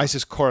return of...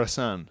 ISIS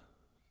Khorasan.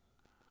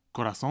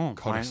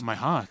 Corazón. My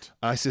heart.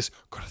 ISIS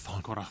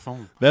Corazón.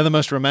 Corazón. They're the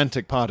most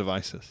romantic part of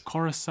ISIS.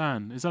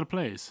 Khorasan. Is that a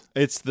place?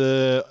 It's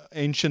the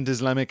ancient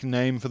Islamic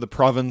name for the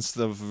province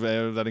of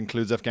that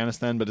includes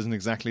Afghanistan, but isn't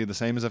exactly the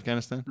same as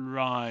Afghanistan.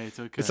 Right.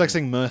 Okay. It's like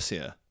saying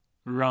Mercia.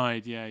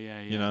 Right. Yeah.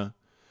 You know.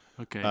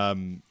 Okay.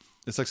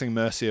 It's like saying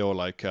Mercia or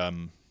like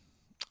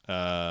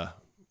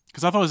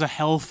because I thought it was a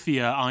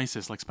healthier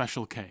ISIS, like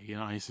Special K,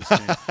 ISIS K.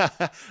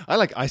 I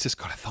like ISIS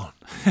Corazón.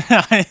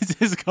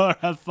 ISIS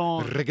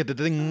Corazón. Like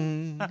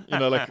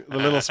the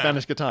little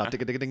Spanish guitar.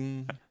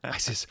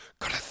 ISIS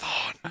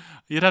Corazón.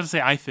 You'd have to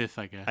say ITHITH,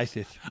 I guess.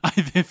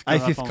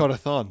 ITHITH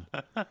Corazón.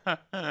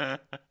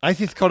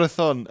 ITHITH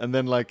Corazón. And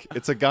then like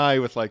it's a guy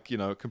with like,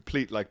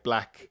 complete like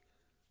black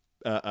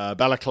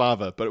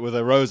balaclava, but with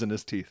a rose in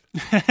his teeth.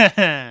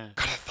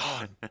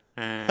 Corazón.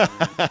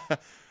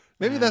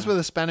 Maybe that's where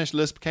the Spanish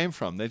lisp came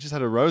from. They just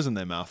had a rose in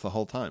their mouth the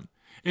whole time.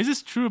 Is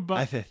this true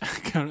about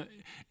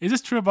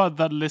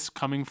that lisp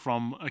coming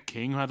from a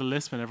king who had a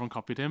lisp and everyone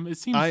copied him? It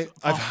seems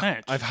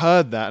far-fetched. I've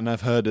heard that, and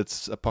I've heard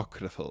it's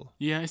apocryphal.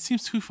 Yeah, it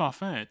seems too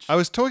far-fetched. I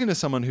was talking to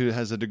someone who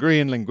has a degree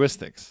in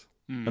linguistics,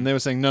 and they were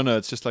saying, no,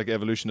 it's just like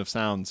evolution of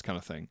sounds kind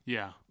of thing.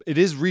 Yeah. It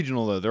is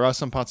regional, though. There are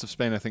some parts of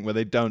Spain, I think, where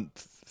they don't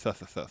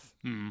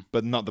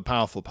but not the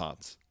powerful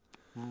parts.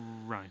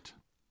 Right.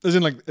 As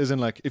in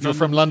like, if you're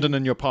from London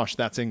and you're posh,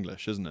 that's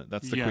English, isn't it?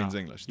 That's the Queen's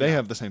English. They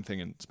have the same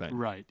thing in Spain.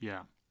 Right,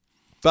 yeah.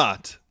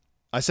 But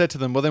I said to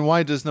them, well, then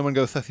why does no one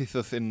go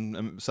ITHITH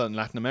in Southern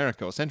Latin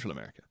America or Central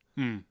America?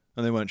 And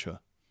they weren't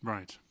sure.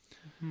 Right.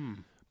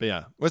 But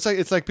yeah, well,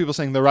 it's like people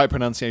saying the right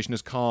pronunciation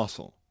is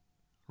castle.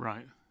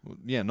 Right. Well,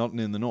 yeah, not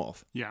in the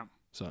north. Yeah.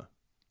 So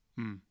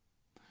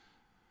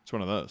it's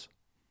one of those.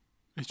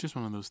 It's just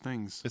one of those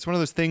things. It's one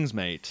of those things,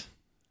 mate.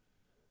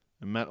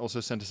 And Matt also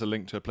sent us a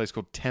link to a place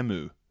called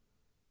Temu.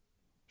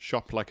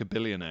 Shop like a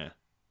billionaire.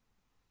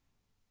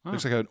 Oh.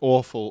 Looks like an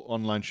awful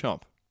online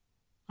shop.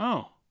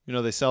 Oh.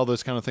 They sell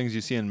those kind of things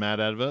you see in Mad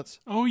adverts.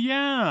 Oh,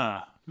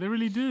 yeah. They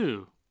really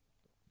do.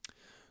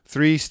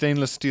 3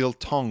 stainless steel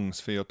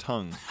tongs for your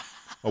tongue.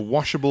 A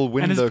washable window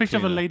cleaner. And there's a picture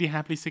cleaner. of a lady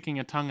happily sticking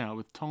her tongue out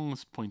with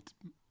tongs point.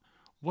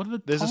 What are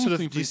the There's tongs a sort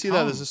doing of, for do you your see tongue?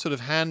 that? There's a sort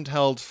of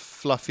handheld,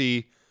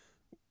 fluffy,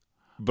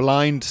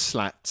 blind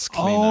slats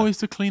cleaner. Oh, it's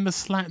to clean the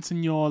slats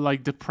in your,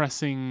 like,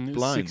 depressing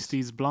blinds.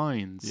 60s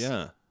blinds.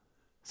 Yeah.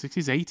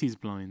 60s, 80s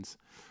blinds.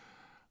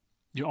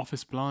 Your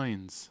office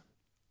blinds.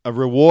 A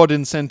reward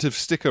incentive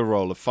sticker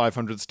roll of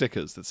 500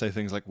 stickers that say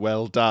things like,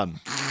 well done.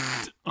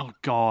 Oh,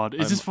 God.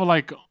 Is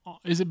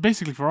it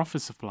basically for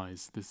office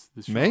supplies, this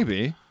shop?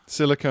 Maybe.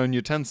 Silicone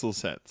utensil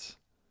sets.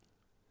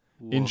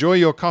 Woof. Enjoy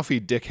your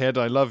coffee, dickhead.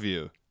 I love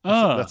you.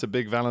 That's a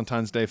big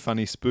Valentine's Day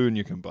funny spoon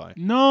you can buy.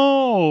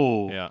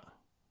 No. Yeah.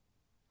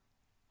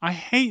 I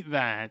hate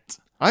that.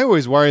 I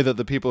always worry that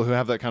the people who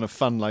have that kind of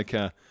fun, like,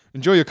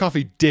 enjoy your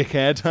coffee,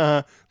 dickhead,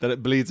 that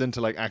it bleeds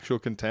into, like, actual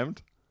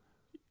contempt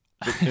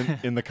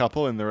in the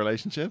couple, in the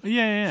relationship.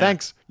 Yeah.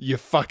 Thanks, you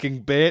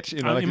fucking bitch.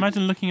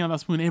 Imagine looking at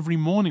that spoon every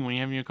morning when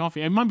you're having your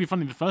coffee. It might be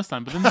funny the first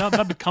time, but then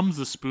that becomes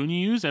the spoon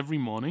you use every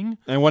morning.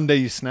 And one day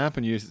you snap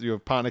and your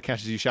partner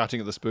catches you shouting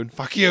at the spoon,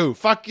 fuck you,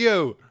 fuck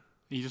you.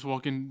 He just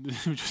walks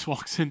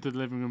into the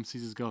living room,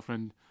 sees his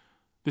girlfriend.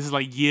 This is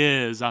like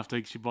years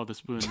after she bought the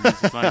spoon. And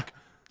he's just like,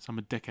 so I'm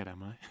a dickhead,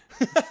 am I?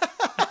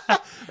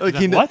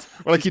 What?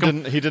 Well, like he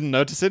didn't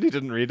notice it. He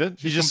didn't read it.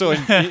 He just saw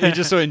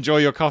enjoy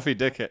your coffee,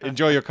 dickhead.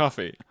 Enjoy your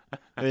coffee.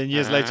 And then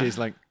years later, he's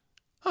like,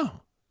 oh,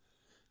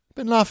 you've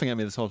been laughing at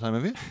me this whole time,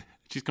 have you?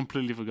 She's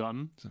completely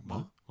forgotten.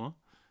 Like, what?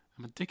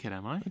 I'm a dickhead,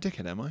 am I? A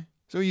dickhead, am I?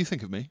 So what you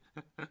think of me?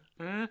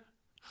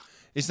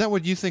 Is that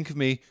what you think of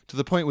me to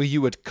the point where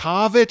you would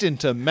carve it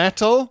into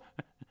metal?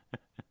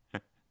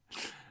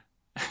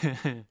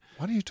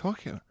 What are you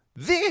talking about?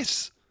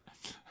 This!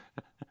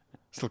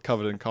 Still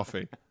covered in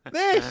coffee.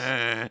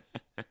 This!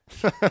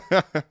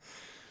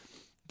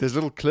 There's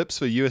little clips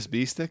for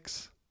USB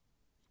sticks.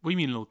 What do you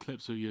mean little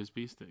clips of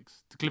USB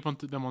sticks? To clip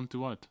them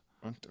onto what?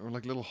 Or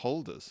like little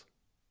holders.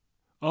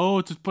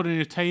 Oh, to put in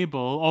your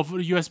table of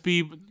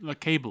USB like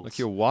cables. Like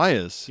your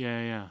wires.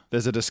 Yeah.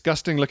 There's a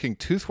disgusting looking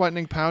tooth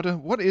whitening powder.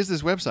 What is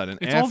this website?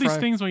 It's all these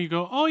things where you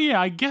go, oh yeah,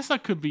 I guess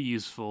that could be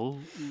useful.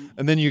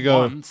 And then you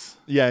go, once.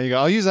 Yeah, you go,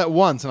 I'll use that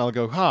once and I'll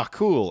go,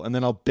 cool. And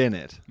then I'll bin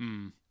it.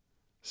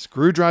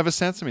 Screwdriver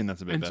sets? I mean,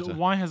 that's a bit better. So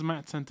why has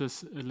Matt sent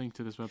us a link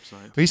to this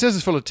website? He says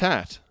it's full of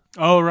tat.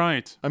 Oh,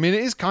 right. I mean,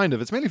 it is kind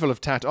of. It's mainly full of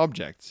tat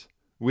objects.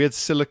 Weird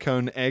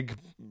silicone egg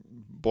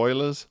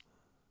boilers.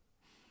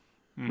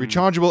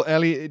 Rechargeable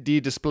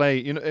LED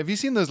display. Have you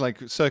seen those like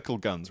circle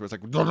guns where it's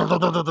like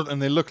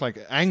and they look like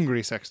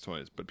angry sex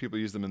toys, but people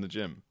use them in the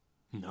gym?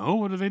 No,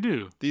 what do they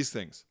do? These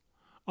things.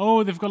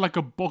 Oh, they've got like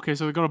okay,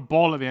 so they've got a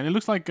ball at the end. It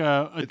looks like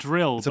a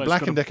drill. It's a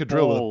Black & Decker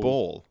drill with a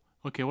ball.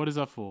 Okay, what is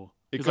that for?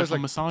 It like goes for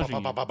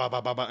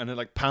massaging and it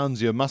like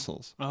pounds your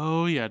muscles.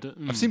 Oh yeah.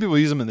 I've seen people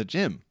use them in the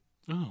gym.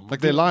 Oh,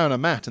 like they lie on a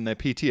mat and their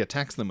PT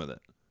attacks them with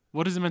it.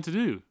 What is it meant to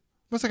do?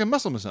 Well, it's like a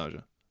muscle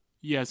massager.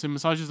 Yeah, so it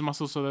massages the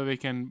muscles so that they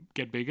can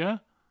get bigger.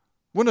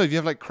 Well, no, if you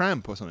have like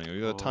cramp or something, or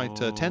you have a tight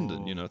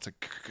tendon, it's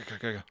like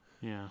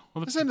Yeah.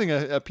 Well, the same thing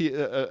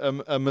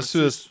a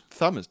masseur's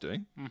thumb is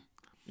doing.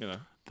 You know.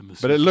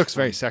 But it looks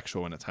very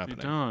sexual when it's happening.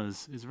 It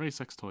does. It's very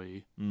sex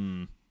toy-y.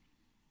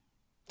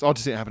 It's odd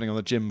to see it happening on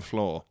the gym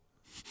floor.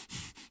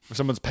 Where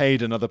someone's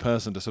paid another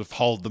person to sort of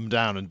hold them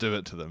down and do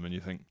it to them, and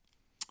you think...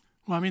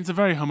 Well, I mean, it's a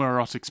very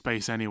homoerotic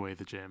space anyway,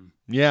 the gym.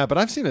 Yeah, but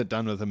I've seen it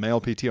done with a male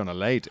PT on a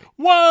lady.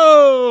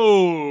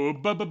 Whoa!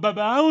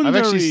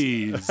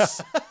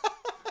 Boundaries!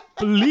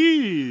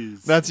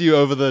 Please! That's you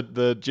over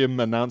the gym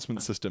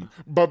announcement system.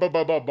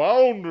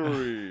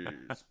 Boundaries!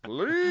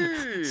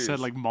 Please! Said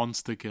like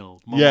monster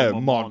kill.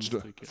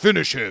 Monster.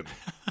 Finish him!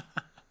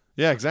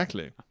 Yeah,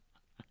 exactly.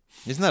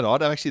 Isn't that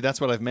odd? Actually,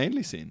 that's what I've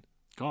mainly seen.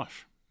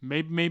 Gosh.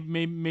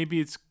 Maybe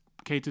it's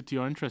catered to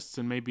your interests,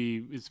 and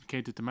maybe it's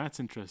catered to Matt's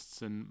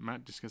interests, and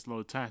Matt just gets a lot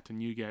of tat,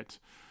 and you get...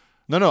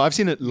 No, I've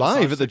seen it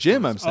live at the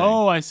gym, I'm saying.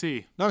 Oh, I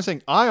see. No, I'm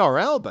saying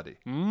IRL, buddy.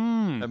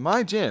 At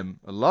my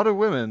gym, a lot of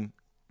women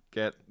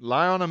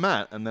lie on a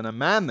mat, and then a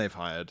man they've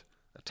hired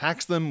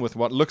attacks them with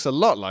what looks a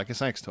lot like a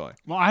sex toy.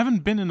 Well, I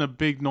haven't been in a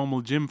big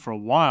normal gym for a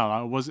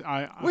while.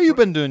 Where you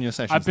been doing your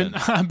sessions?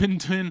 I've been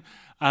doing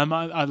I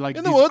like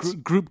in the these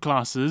group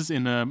classes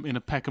in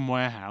a Peckham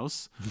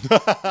warehouse.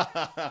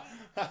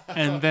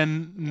 And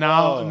then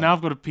now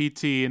I've got a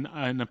PT in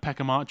a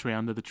Peckham Archway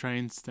under the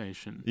train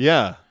station.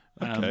 Yeah.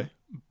 Okay.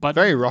 But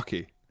very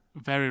rocky.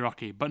 Very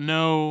rocky. But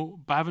I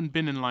haven't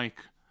been in like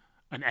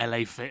an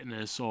LA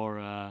Fitness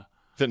or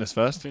Fitness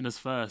First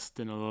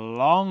in a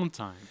long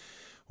time.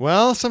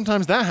 Well,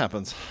 sometimes that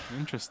happens.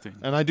 Interesting.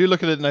 And I do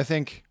look at it and I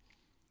think,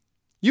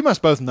 you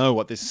must both know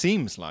what this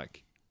seems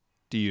like.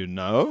 Do you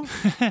know?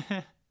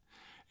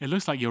 It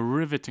looks like you're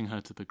riveting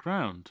her to the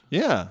ground.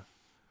 Yeah.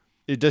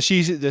 Does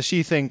she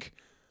think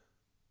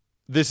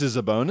this is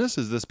a bonus?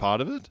 Is this part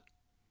of it?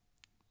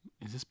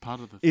 Is this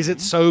part of the Is thing?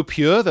 it so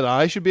pure that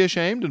I should be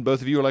ashamed? And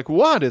both of you are like,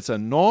 what? It's a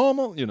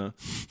normal,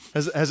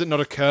 Has it not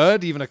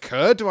even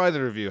occurred to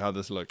either of you how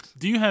this looks?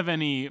 Do you have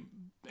any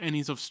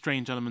sort of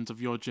strange elements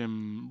of your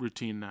gym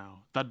routine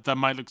now that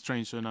might look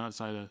strange to an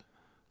outsider?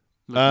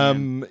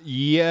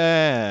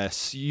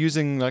 Yes.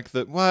 Using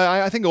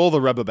I think all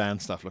the rubber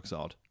band stuff looks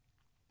odd.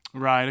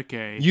 Right,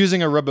 okay.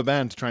 Using a rubber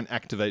band to try and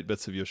activate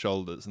bits of your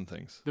shoulders and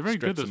things. They're very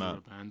good, those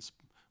rubber bands.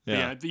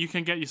 Yeah, you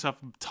can get yourself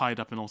tied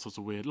up in all sorts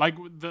of weird... Like,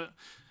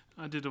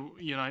 I've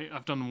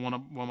done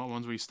one-up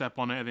ones where you step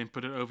on it and then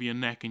put it over your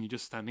neck and you're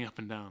just standing up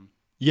and down.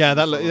 Yeah,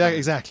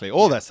 exactly.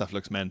 All that stuff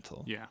looks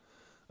mental. Yeah.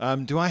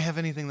 Do I have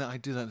anything that I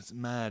do that's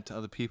mad to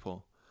other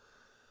people?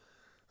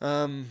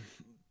 I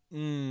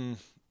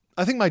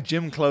think my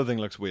gym clothing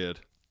looks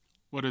weird.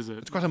 What is it?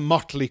 It's quite a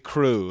motley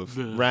crew of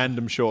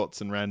random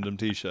shorts and random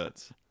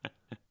t-shirts.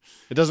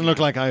 It doesn't look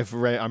like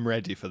I'm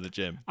ready for the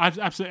gym.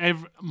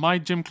 My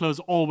gym clothes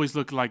always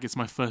look like it's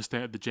my first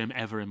day at the gym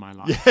ever in my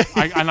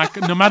life.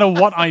 No matter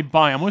what I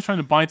buy, I'm always trying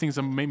to buy things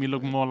that make me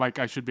look more like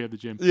I should be at the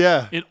gym.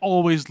 Yeah. It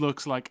always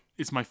looks like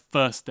it's my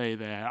first day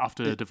there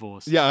after a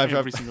divorce. Yeah,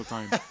 every single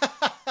time.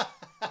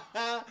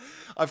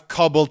 I've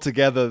cobbled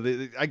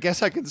together. I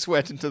guess I can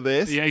sweat into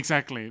this. Yeah,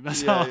 exactly.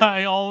 That's how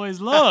I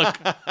always look.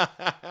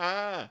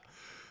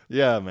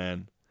 Yeah,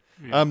 man.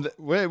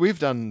 Yeah. We've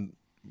done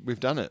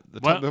it.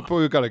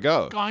 We've got to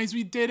go. Guys,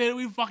 we did it.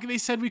 They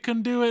said we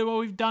couldn't do it. Well,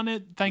 we've done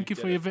it. Thank you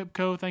for your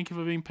VIPCO. Thank you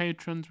for being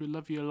patrons. We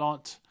love you a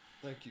lot.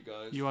 Thank you,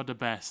 guys. You are the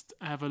best.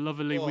 Have a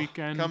lovely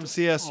weekend. Come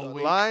see us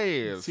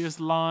live. See us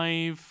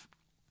live.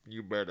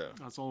 You better.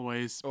 As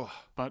always. Oh.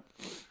 But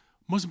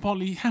most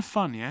importantly, have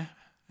fun, yeah?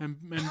 And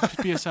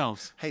just be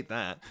yourselves. Hate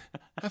that.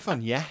 Have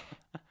fun, yeah?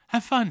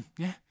 Have fun,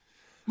 yeah?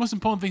 Most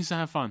important thing is to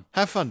have fun.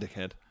 Have fun,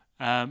 dickhead.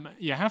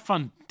 Have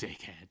fun,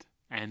 dickhead.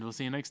 And we'll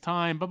see you next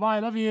time.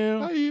 Bye-bye. Love you.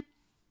 Bye.